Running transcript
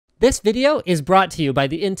This video is brought to you by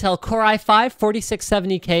the Intel Core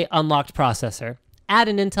i5-4670K unlocked processor. Add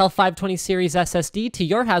an Intel 520 series SSD to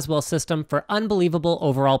your Haswell system for unbelievable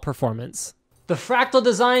overall performance. The Fractal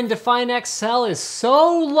Design Define XL is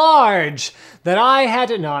so large that I had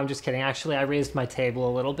to... No, I'm just kidding. Actually, I raised my table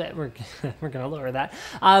a little bit. We're going to lower that.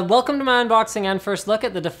 Welcome to my unboxing and first look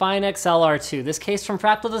at the Define XL R2. This case from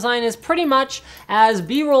Fractal Design is pretty much, as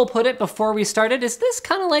B-roll put it before we started, is this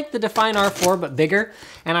kind of like the Define R4 but bigger?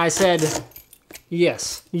 And I said...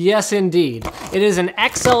 yes. Yes, indeed. It is an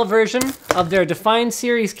XL version of their Define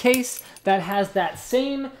series case that has that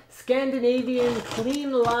same Scandinavian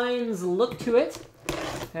clean lines look to it.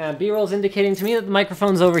 B-roll's indicating to me that the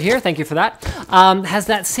microphone's over here. Thank you for that. Has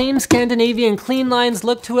that same Scandinavian clean lines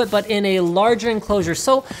look to it, but in a larger enclosure.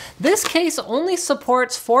 So this case only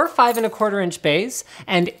supports 4 5¼ inch bays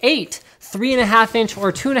and 8 3.5 inch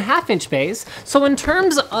or 2.5 inch bays. So in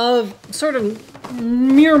terms of sort of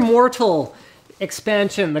mere mortal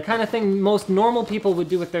expansion, the kind of thing most normal people would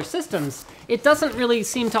do with their systems, it doesn't really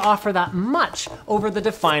seem to offer that much over the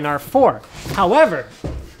Define R4. However,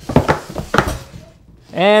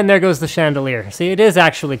 and there goes the chandelier. See, it is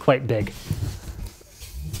actually quite big.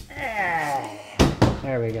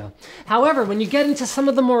 There we go. However, when you get into some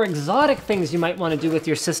of the more exotic things you might want to do with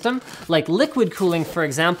your system, like liquid cooling, for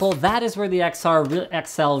example, that is where the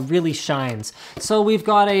XL really shines. So we've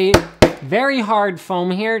got a very hard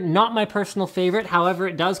foam here, not my personal favorite. However,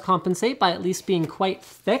 it does compensate by at least being quite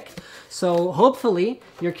thick. So hopefully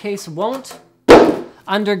your case won't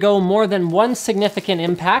undergo more than one significant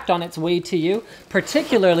impact on its way to you,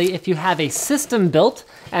 particularly if you have a system built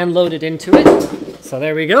and loaded into it. So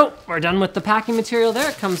there we go. We're done with the packing material there.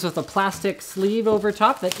 It comes with a plastic sleeve over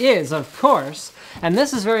top that is, of course, and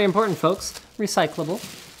this is very important, folks, recyclable.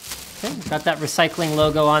 Okay, got that recycling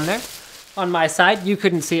logo on there. On my side, you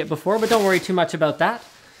couldn't see it before, but don't worry too much about that.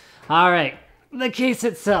 All right, the case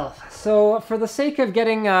itself. So for the sake of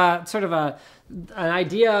getting sort of an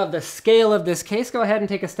idea of the scale of this case, go ahead and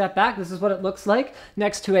take a step back. This is what it looks like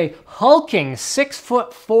next to a hulking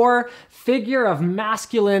 6'4" figure of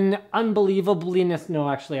masculine unbelievableness. No,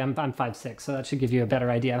 actually, I'm 5'6", so that should give you a better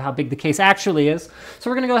idea of how big the case actually is. So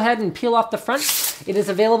we're gonna go ahead and peel off the front. It is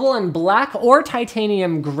available in black or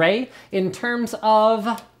titanium gray. In terms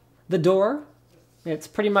of the door, it's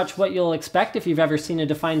pretty much what you'll expect if you've ever seen a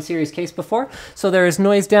Define series case before. So there is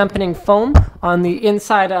noise dampening foam on the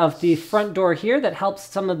inside of the front door here that helps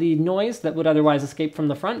some of the noise that would otherwise escape from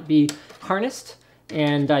the front be harnessed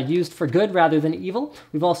and used for good rather than evil.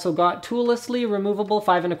 We've also got toollessly removable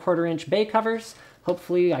 5¼ inch bay covers.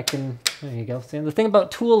 Hopefully I can, there you go. See, the thing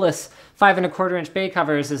about toolless 5¼ inch bay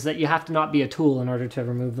covers is that you have to not be a tool in order to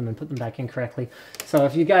remove them and put them back in correctly. So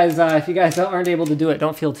if you guys aren't able to do it,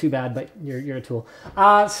 don't feel too bad, but you're a tool.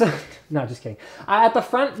 So, no, just kidding. At the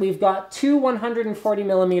front, we've got two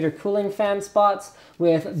 140mm cooling fan spots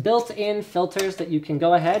with built-in filters that you can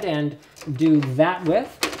go ahead and do that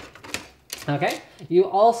with. Okay, you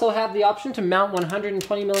also have the option to mount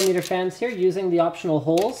 120mm fans here using the optional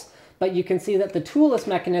holes. But you can see that the toolless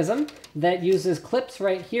mechanism that uses clips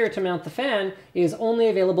right here to mount the fan is only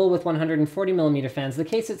available with 140mm fans. The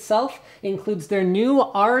case itself includes their new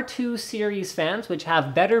R2 series fans, which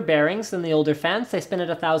have better bearings than the older fans. They spin at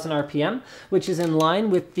 1000 RPM, which is in line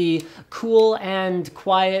with the cool and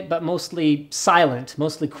quiet, but mostly silent,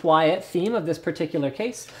 mostly quiet theme of this particular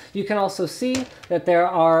case. You can also see that there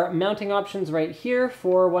are mounting options right here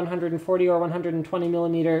for 140 or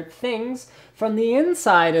 120mm things from the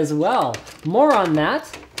inside as well. More on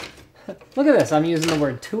that. Look at this. I'm using the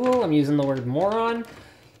word tool. I'm using the word moron.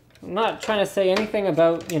 I'm not trying to say anything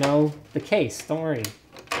about, you know, the case. Don't worry.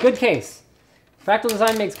 Good case. Fractal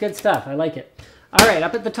Design makes good stuff. I like it. All right,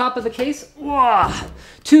 up at the top of the case, whoa,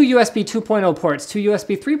 2 USB 2.0 ports, 2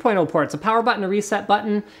 USB 3.0 ports, a power button, a reset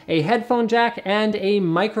button, a headphone jack, and a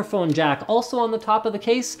microphone jack. Also on the top of the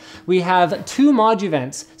case, we have 2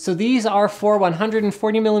 Moduvents. So these are for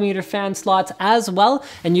 140mm fan slots as well,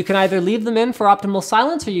 and you can either leave them in for optimal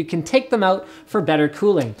silence or you can take them out for better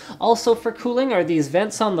cooling. Also for cooling are these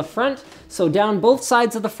vents on the front. So down both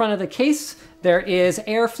sides of the front of the case, there is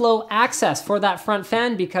airflow access for that front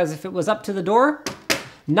fan because if it was up to the door,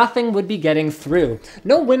 nothing would be getting through.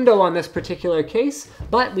 No window on this particular case,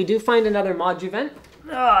 but we do find another Moduvent.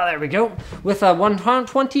 There we go. With a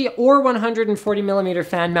 120 or 140mm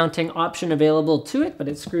fan mounting option available to it, but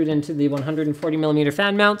it's screwed into the 140mm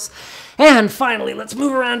fan mounts. And finally, let's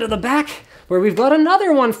move around to the back, where we've got another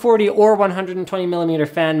 140 or 120mm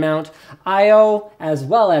fan mount, I/O, as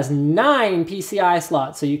well as 9 PCI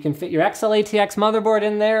slots. So you can fit your XL-ATX motherboard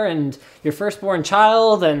in there, and your firstborn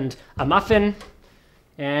child, and a muffin,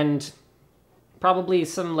 and probably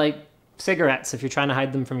some like cigarettes if you're trying to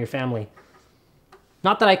hide them from your family.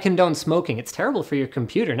 Not that I condone smoking. It's terrible for your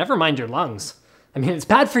computer. Never mind your lungs. I mean, it's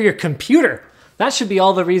bad for your computer. That should be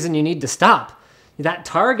all the reason you need to stop. That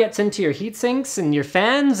tar gets into your heat sinks and your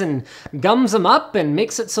fans and gums them up and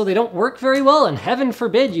makes it so they don't work very well. And heaven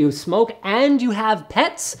forbid you smoke and you have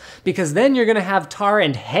pets, because then you're going to have tar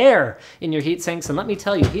and hair in your heat sinks. And let me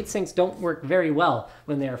tell you, heat sinks don't work very well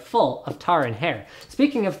when they are full of tar and hair.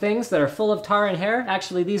 Speaking of things that are full of tar and hair,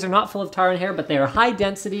 actually these are not full of tar and hair, but they are high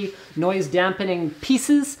density noise dampening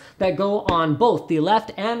pieces that go on both the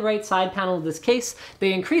left and right side panel of this case.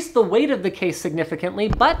 They increase the weight of the case significantly,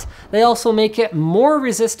 but they also make it more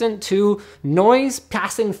resistant to noise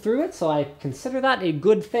passing through it, so I consider that a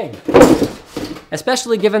good thing.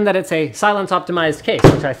 Especially given that it's a silence optimized case,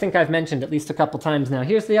 which I think I've mentioned at least a couple times now.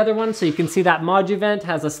 Here's the other one, so you can see that Moduvent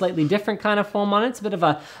has a slightly different kind of foam on it. It's a bit of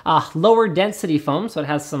a lower density foam, so it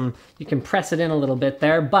has some, you can press it in a little bit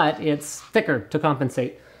there, but it's thicker to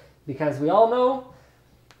compensate. Because we all know,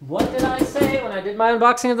 what did I say when I did my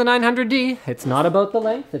unboxing of the 900D? It's not about the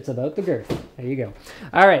length, it's about the girth. There you go.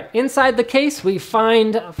 All right, inside the case, we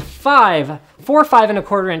find four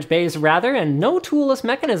 5¼ inch bays rather, and no toolless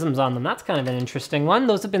mechanisms on them. That's kind of an interesting one.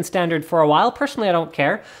 Those have been standard for a while. Personally, I don't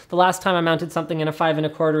care. The last time I mounted something in a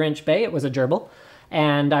 5¼ inch bay, it was a gerbil,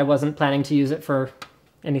 and I wasn't planning to use it for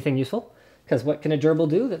anything useful, because what can a gerbil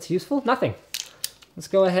do that's useful? Nothing. Let's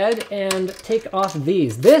go ahead and take off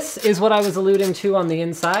these. This is what I was alluding to on the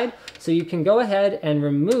inside. So you can go ahead and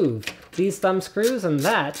remove these thumb screws, and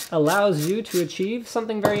that allows you to achieve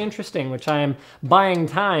something very interesting, which I am buying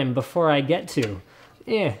time before I get to.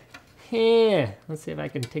 Let's see if I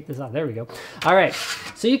can take this off. There we go. All right,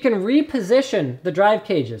 so you can reposition the drive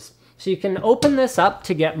cages. So you can open this up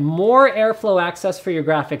to get more airflow access for your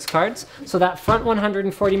graphics cards. So that front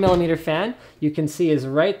 140mm fan you can see is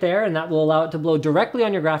right there, and that will allow it to blow directly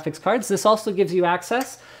on your graphics cards. This also gives you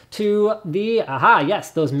access to the,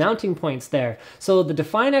 yes, those mounting points there. So the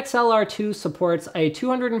Define XLR2 supports a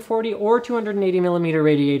 240 or 280mm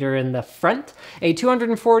radiator in the front, a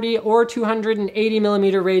 240 or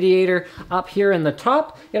 280mm radiator up here in the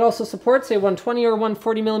top. It also supports a 120 or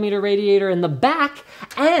 140mm radiator in the back,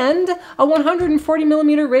 and a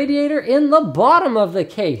 140mm radiator in the bottom of the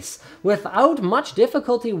case without much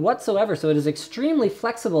difficulty whatsoever. So it is extremely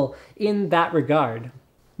flexible in that regard.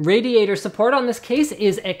 Radiator support on this case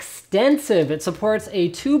is extensive. It supports a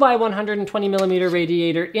 2x120mm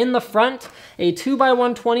radiator in the front, a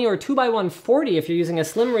 2x120 or 2x140 if you're using a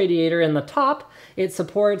slim radiator in the top. It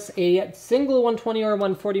supports a single 120 or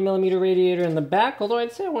 140mm radiator in the back, although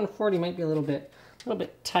I'd say a 140 might be a little bit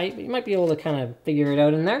tight, but you might be able to kind of figure it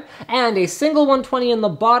out in there. And a single 120 in the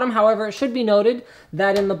bottom. However, it should be noted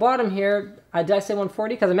that in the bottom here, did I say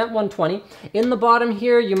 140? Because I meant 120. In the bottom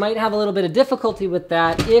here, you might have a little bit of difficulty with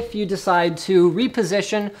that if you decide to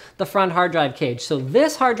reposition the front hard drive cage. So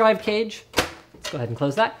this hard drive cage, let's go ahead and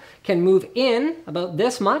close that, can move in about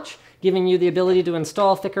this much, giving you the ability to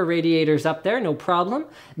install thicker radiators up there, no problem.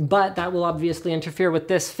 But that will obviously interfere with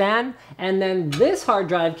this fan. And then this hard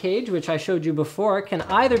drive cage, which I showed you before, can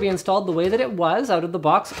either be installed the way that it was out of the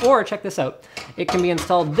box, or check this out, it can be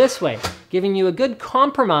installed this way, giving you a good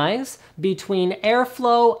compromise between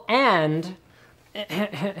airflow and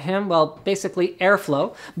well, basically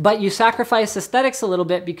airflow, but you sacrifice aesthetics a little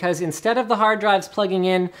bit, because instead of the hard drives plugging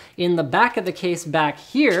in the back of the case back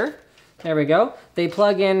here, there we go, they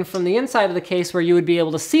plug in from the inside of the case where you would be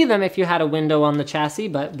able to see them if you had a window on the chassis,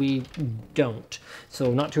 but we don't.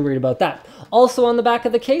 So not too worried about that. Also on the back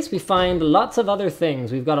of the case, we find lots of other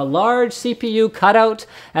things. We've got a large CPU cutout,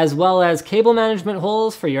 as well as cable management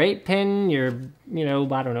holes for your 8-pin, your,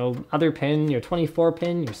 I don't know, other pin, your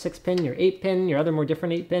 24-pin, your 6-pin, your 8-pin, your other more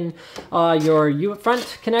different 8-pin, your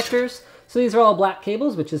front connectors. So these are all black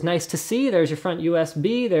cables, which is nice to see. There's your front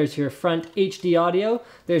USB, there's your front HD audio,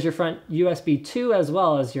 there's your front USB 2, as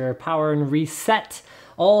well as your power and reset.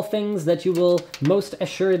 All things that you will most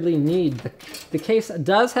assuredly need. The case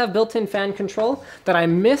does have built-in fan control that I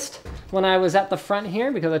missed when I was at the front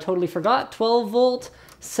here, because I totally forgot. 12 volt,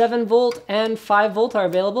 7 volt, and 5 volt are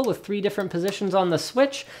available with 3 different positions on the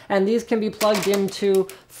switch, and these can be plugged into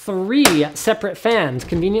 3 separate fans.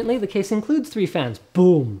 Conveniently, the case includes 3 fans.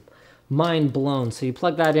 Boom. Mind blown. So you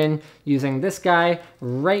plug that in using this guy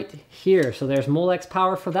right here. So there's Molex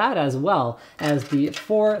power for that, as well as the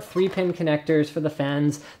 4 3-pin connectors for the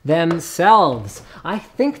fans themselves. I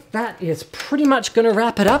think that is pretty much going to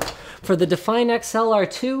wrap it up for the Define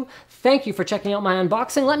XLR2. Thank you for checking out my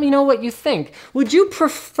unboxing. Let me know what you think. Would you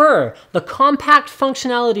prefer the compact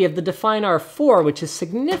functionality of the Define R4, which is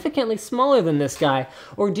significantly smaller than this guy,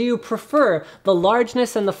 or do you prefer the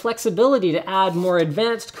largeness and the flexibility to add more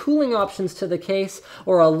advanced cooling options to the case,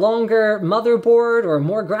 or a longer motherboard, or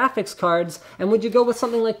more graphics cards, and would you go with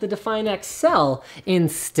something like the Define XL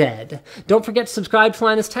instead? Don't forget to subscribe to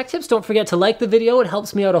Linus Tech Tips. Don't forget to like the video. It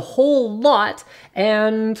helps me out a whole lot.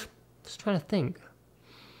 And just trying to think.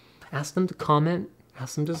 Ask them to comment,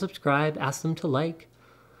 ask them to subscribe, ask them to like.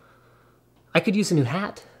 I could use a new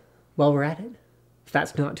hat while we're at it, if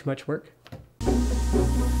that's not too much work.